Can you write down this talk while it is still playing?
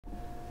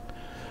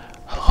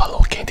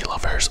Hello candy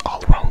lovers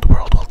all around the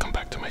world, welcome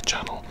back to my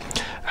channel.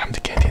 I'm the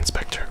Candy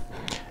Inspector,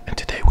 and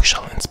today we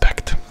shall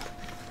inspect.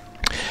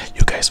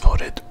 You guys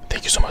voted,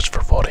 thank you so much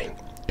for voting.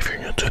 If you're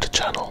new to the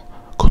channel,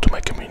 go to my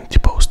community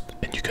post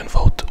and you can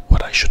vote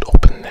what I should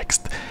open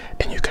next.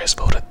 And you guys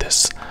voted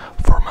this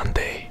for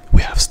Monday.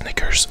 We have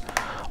Snickers,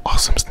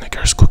 awesome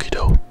Snickers cookie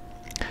dough,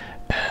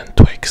 and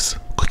Twix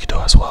cookie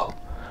dough as well.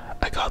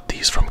 I got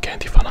these from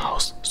Candy Fun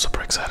House,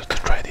 super excited to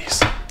try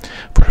these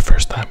for the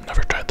first time,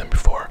 never tried them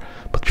before.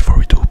 But before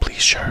we do,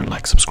 please share,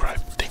 like, subscribe.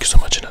 Thank you so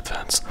much in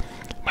advance.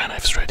 My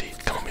knife's ready,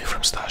 coming me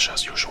from Stash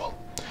as usual.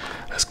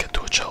 Let's get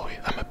to it, shall we?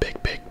 I'm a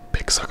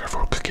big sucker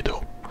for cookie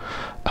dough.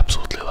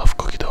 Absolutely love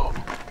cookie dough.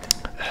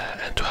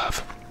 And to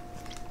have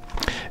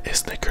a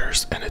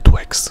Snickers and a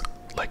Twix.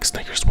 Like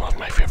Snickers, one of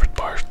my favorite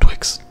bars.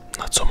 Twix,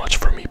 not so much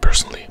for me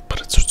personally,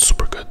 but it's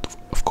super good,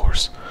 of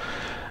course.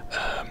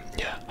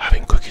 Yeah,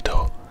 having cookie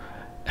dough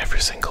every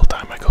single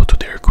time I go to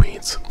Dairy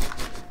Queens.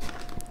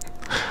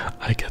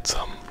 I get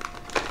some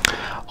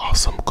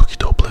awesome cookie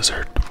dough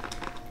blizzard.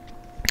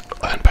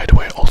 And by the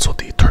way, also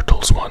the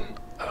Turtles one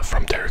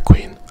from Dairy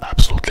Queen,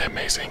 absolutely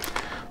amazing,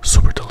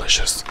 super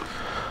delicious.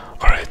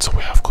 Alright, so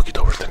we have cookie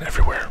dough written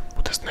everywhere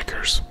with the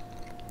Snickers.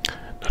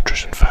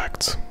 Nutrition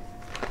facts.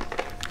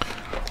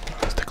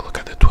 Let's take a look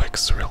at the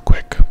Twix real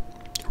quick.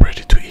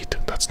 Ready to eat,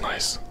 that's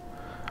nice.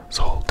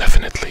 So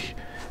definitely,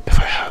 if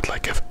I had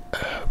like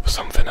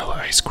some vanilla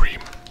ice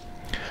cream,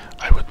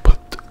 I would put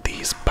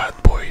these bad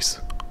boys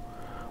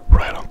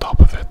right on top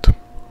of it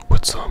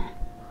with some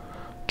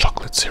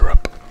chocolate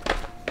syrup.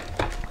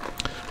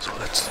 So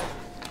let's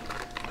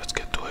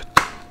get to it.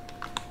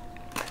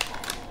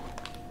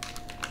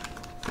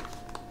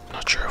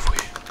 Not sure if we.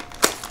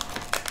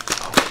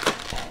 Oh,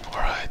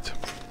 all right.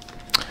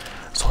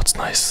 So it's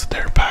nice.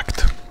 They're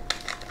packed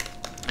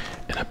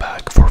in a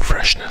bag for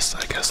freshness,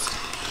 I guess.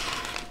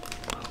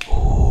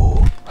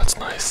 Ooh, that's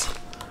nice.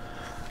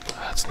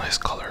 That's nice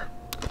color.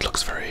 It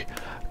looks very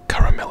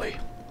caramelly.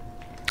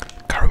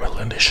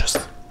 Caramelylicious.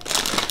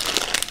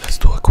 Let's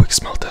do a quick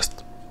smell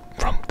test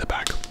from the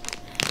bag.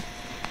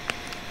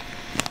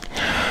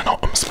 No,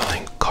 I'm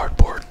smelling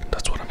cardboard.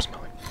 That's what I'm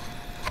smelling.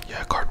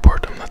 Yeah,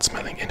 cardboard. I'm not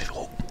smelling anything.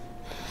 Oh.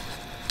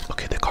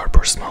 Okay, the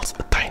cardboard smells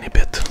a tiny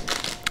bit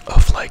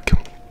of like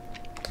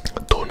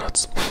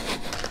donuts.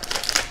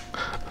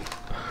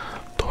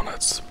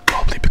 Donuts,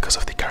 probably because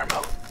of the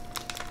caramel.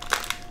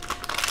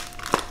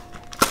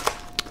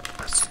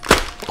 Let's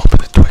open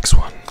the Twix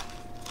one.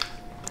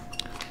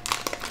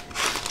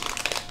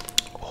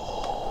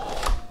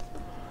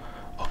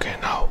 Okay,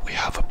 now we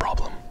have a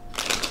problem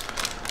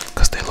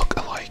because they look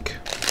alike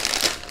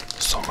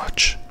so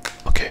much.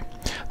 Okay,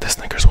 the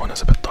Snickers one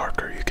is a bit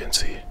darker, you can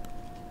see.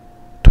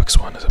 Twix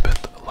one is a bit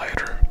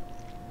lighter.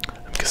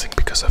 I'm guessing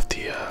because of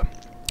the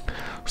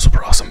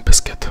super awesome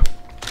biscuit.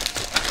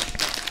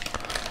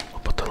 I'll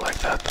put it like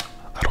that.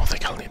 I don't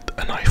think I'll need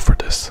a knife for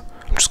this.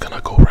 I'm just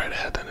gonna go right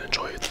ahead and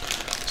enjoy it.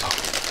 So,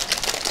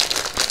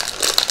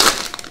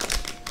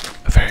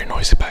 a very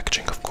noisy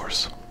packaging, of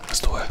course. Let's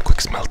do a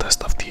quick smell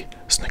test of the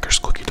Snickers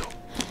cookie dough.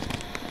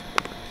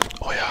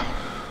 Oh yeah.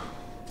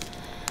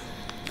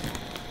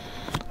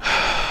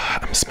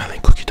 I'm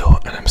smelling cookie dough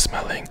and I'm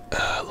smelling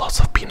lots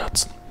of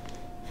peanuts.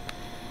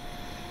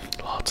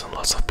 Lots and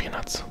lots of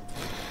peanuts.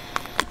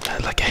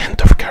 Like a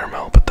hint of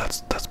caramel, but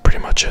that's pretty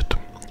much it.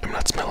 I'm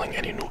not smelling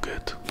any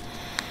nougat.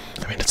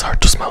 I mean, it's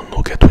hard to smell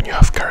nougat when you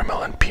have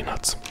caramel and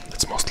peanuts.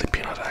 It's mostly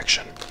peanut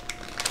action.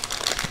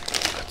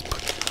 Let's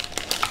put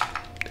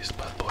this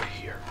bad boy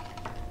here.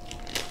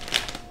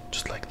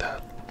 Just like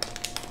that.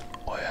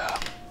 Oh yeah.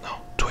 No,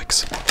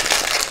 Twix.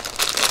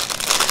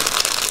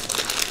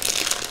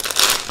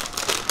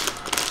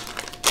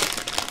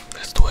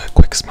 Let's do a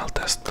quick smell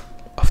test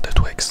of the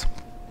Twix.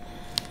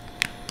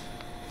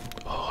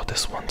 Oh,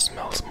 this one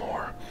smells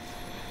more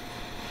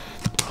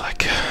like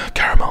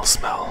caramel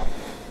smell.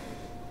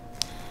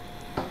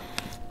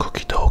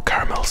 Cookie dough,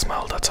 caramel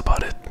smell, that's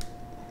about it.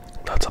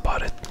 That's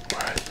about it.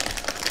 Alright.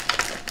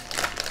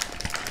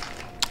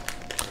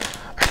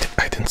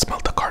 I didn't smell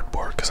the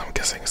cardboard because I'm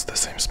guessing it's the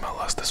same smell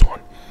as this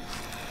one.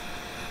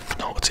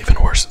 No, it's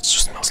even worse. It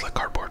just smells like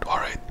cardboard.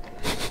 Alright.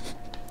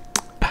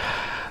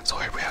 So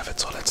here we have it.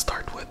 So let's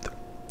start with.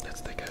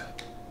 Let's take a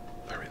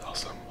very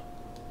awesome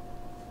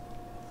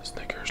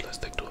Snickers. Let's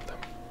take two of them.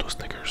 Two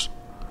Snickers.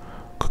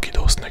 Cookie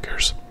dough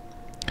Snickers.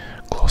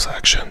 Close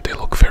action. They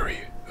look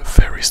very,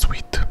 very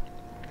sweet.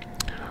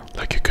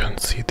 Like you can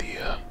see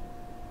the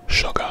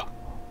sugar.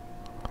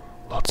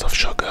 Lots of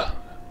sugar.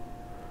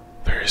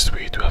 Very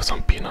sweet. We have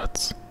some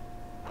peanuts.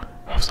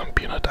 We have some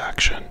peanut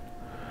action.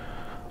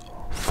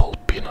 Full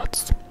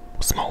peanuts.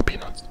 Small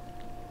peanuts.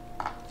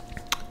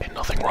 Ain't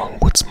nothing wrong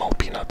with small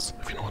peanuts,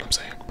 if you know what I'm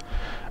saying.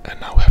 And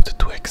now we have the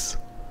Twix.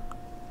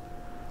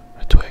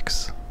 The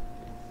Twix.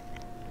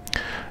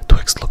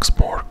 Twix looks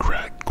more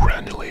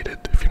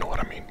granulated, if you know what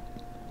I mean.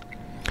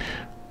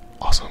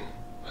 Awesome.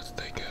 Let's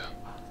take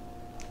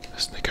a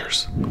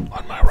Snickers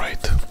on my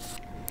right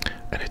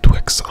and a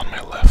Twix on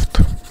my left.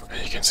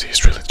 And you can see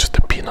it's really just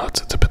the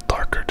peanuts. It's a bit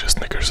darker. The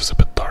Snickers is a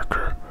bit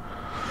darker.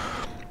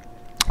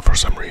 For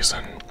some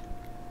reason,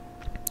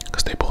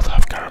 because they both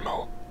have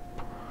caramel.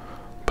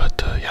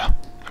 But yeah,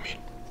 I mean,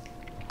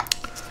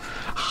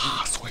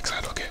 so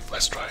excited. Okay,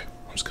 let's try.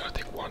 I'm just gonna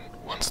take one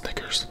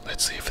Snickers.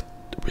 Let's see if it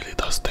really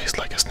does taste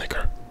like a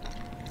Snicker.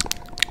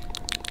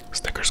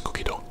 Snickers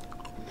cookie dough.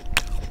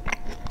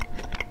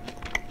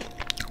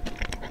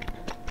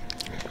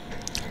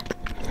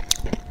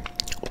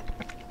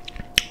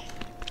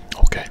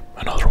 Okay,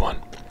 another one,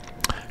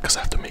 because I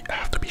have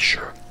to be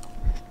sure.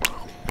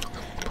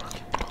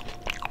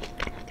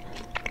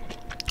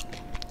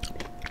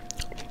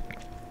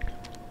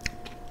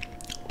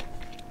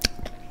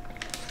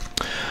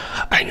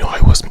 I knew I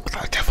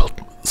felt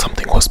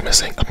something was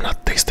missing. I'm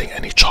not tasting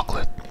any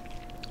chocolate.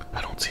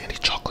 I don't see any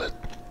chocolate.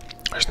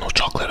 There's no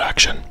chocolate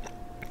action.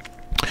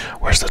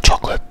 Where's the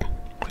chocolate?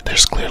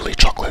 There's clearly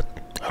chocolate.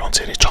 I don't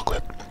see any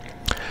chocolate.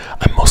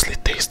 I'm mostly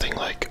tasting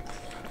like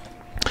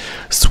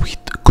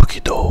sweet cookie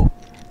dough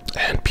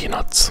and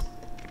peanuts.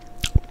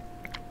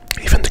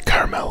 Even the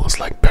caramel is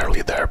like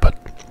barely there, but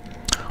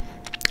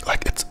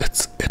like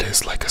it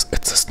is like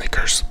it's a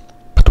Snickers,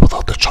 but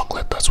without the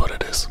chocolate. That's what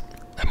it is.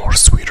 A more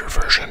sweeter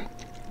version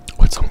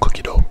with some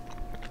cookie dough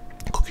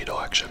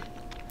action.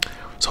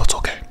 So it's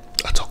okay.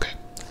 That's okay.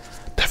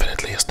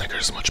 Definitely a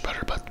Snickers is much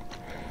better, but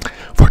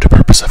for the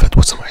purpose of it,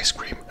 with some ice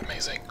cream,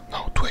 amazing.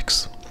 No,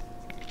 Twix.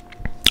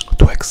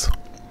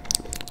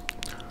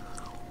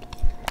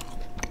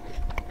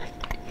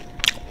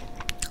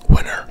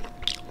 Winner.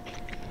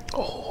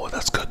 Oh,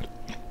 that's good.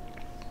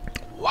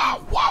 Wow.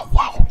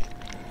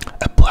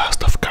 A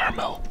blast of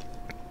caramel.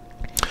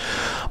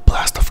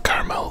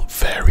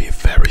 Very,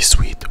 very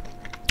sweet,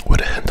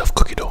 with a hint of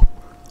cookie dough.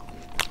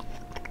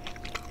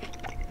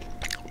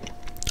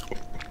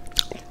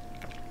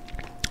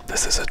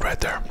 This is it right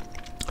there.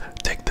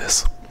 Take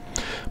this,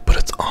 put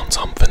it on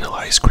some vanilla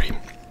ice cream,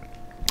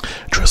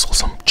 drizzle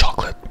some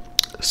chocolate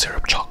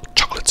syrup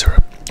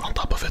on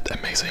top of it.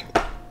 Amazing.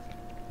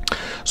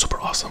 Super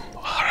awesome.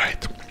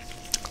 Alright.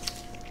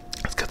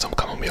 Let's get some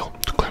chamomile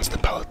to cleanse the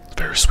palate.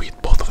 Very sweet.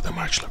 Both of them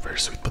are actually very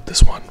sweet, but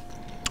this one,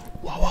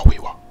 wow.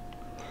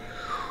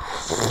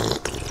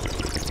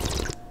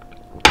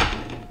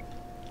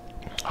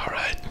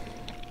 Alright.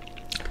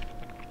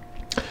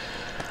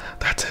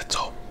 That's it.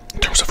 So, in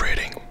terms of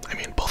rating, I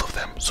mean, both of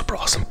them, super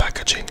awesome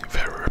packaging,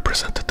 very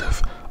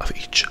representative of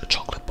each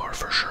chocolate bar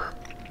for sure.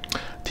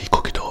 The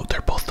cookie dough,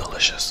 they're both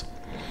delicious.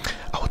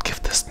 I would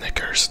give this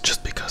Snickers,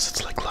 just because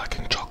it's like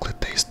lacking chocolate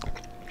taste,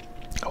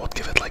 I would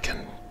give it like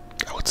an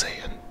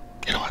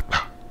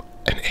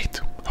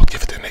 8. I would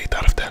give it an 8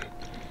 out of 10.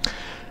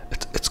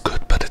 It's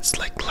good, but it's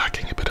like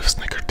lacking a bit of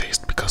Snicker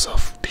taste because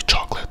of the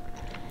chocolate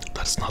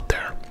that's not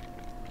there.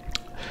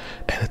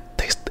 And it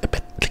tastes a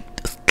bit like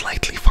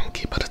slightly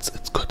funky, but it's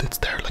good. It's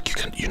there. Like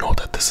you know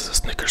that this is a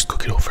Snickers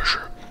cookie dough for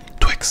sure.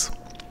 Twix,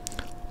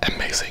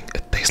 amazing.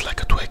 It tastes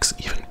like a Twix,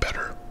 even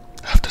better.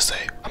 I have to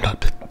say, I'm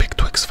not a big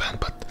Twix fan,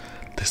 but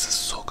this is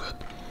so good.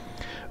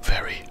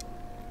 Very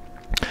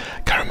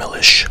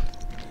caramelish,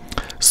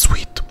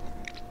 sweet,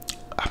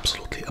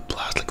 absolutely a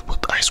blast. Like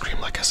with ice cream,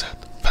 like I said,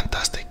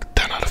 fantastic.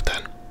 10 out of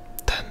 10.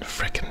 10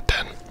 freaking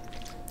 10.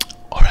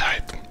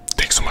 Alright,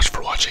 thanks so much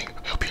for watching.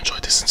 I hope you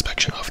enjoyed this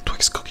inspection of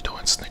Twix cookie dough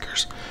and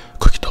Snickers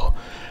cookie dough.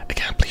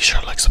 Again, please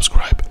share, like,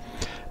 subscribe,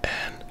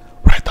 and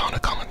write down a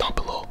comment down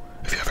below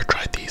if you ever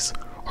tried these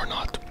or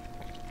not.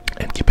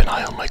 And keep an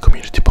eye on my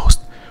community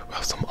post. We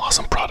have some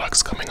awesome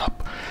products coming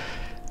up.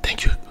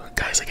 Thank you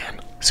guys again.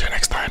 See you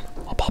next time.